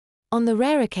On the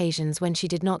rare occasions when she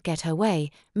did not get her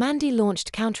way, Mandy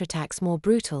launched counterattacks more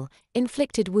brutal,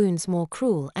 inflicted wounds more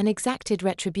cruel, and exacted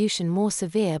retribution more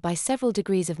severe by several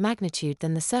degrees of magnitude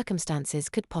than the circumstances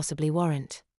could possibly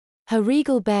warrant. Her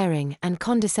regal bearing and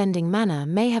condescending manner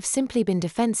may have simply been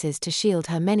defenses to shield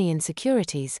her many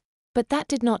insecurities, but that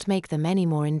did not make them any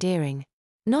more endearing.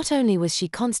 Not only was she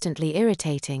constantly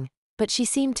irritating, but she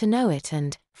seemed to know it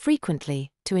and,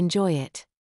 frequently, to enjoy it.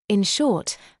 In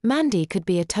short, Mandy could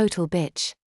be a total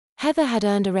bitch. Heather had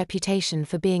earned a reputation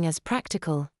for being as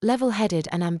practical, level-headed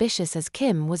and ambitious as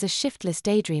Kim was a shiftless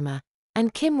daydreamer,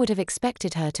 and Kim would have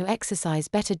expected her to exercise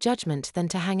better judgment than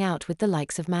to hang out with the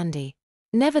likes of Mandy.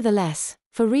 Nevertheless,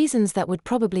 for reasons that would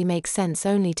probably make sense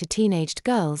only to teenaged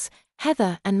girls,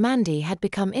 Heather and Mandy had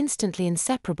become instantly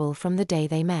inseparable from the day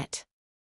they met.